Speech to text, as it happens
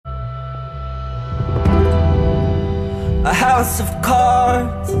a house of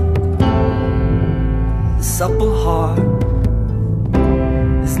cards, a supple heart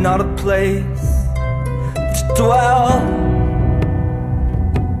is not a place to dwell.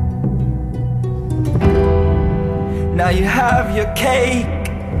 Now you have your cake,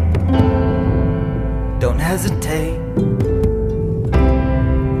 don't hesitate.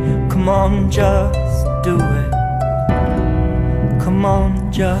 Come on, just do it. Come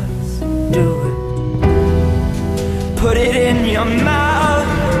on, just do it. Put it in your mouth.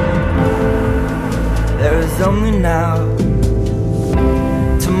 There is only now.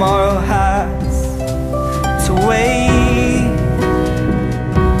 Tomorrow has to wait.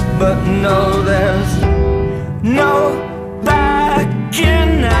 But no, there's no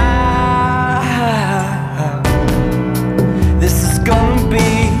backing out. This is gonna be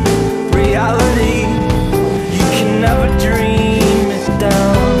reality. You can never dream it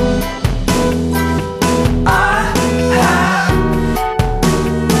down. I have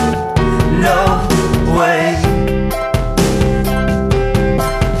no way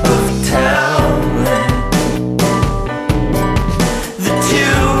of telling the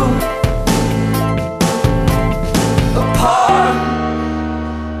two apart.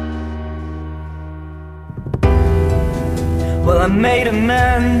 Well, I made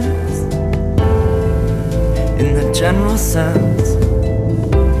amends in the general sense,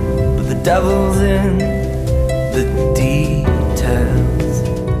 but the devil's in the details.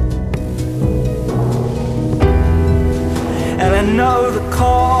 And I know the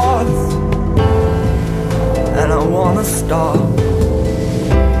cause, and I wanna stop,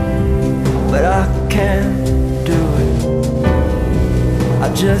 but I can't do it. I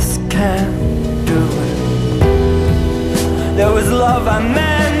just can't do it. There was love I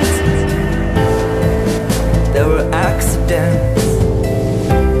meant, there were accidents.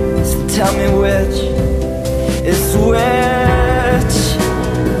 So tell me which is which,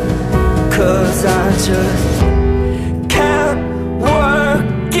 'cause I just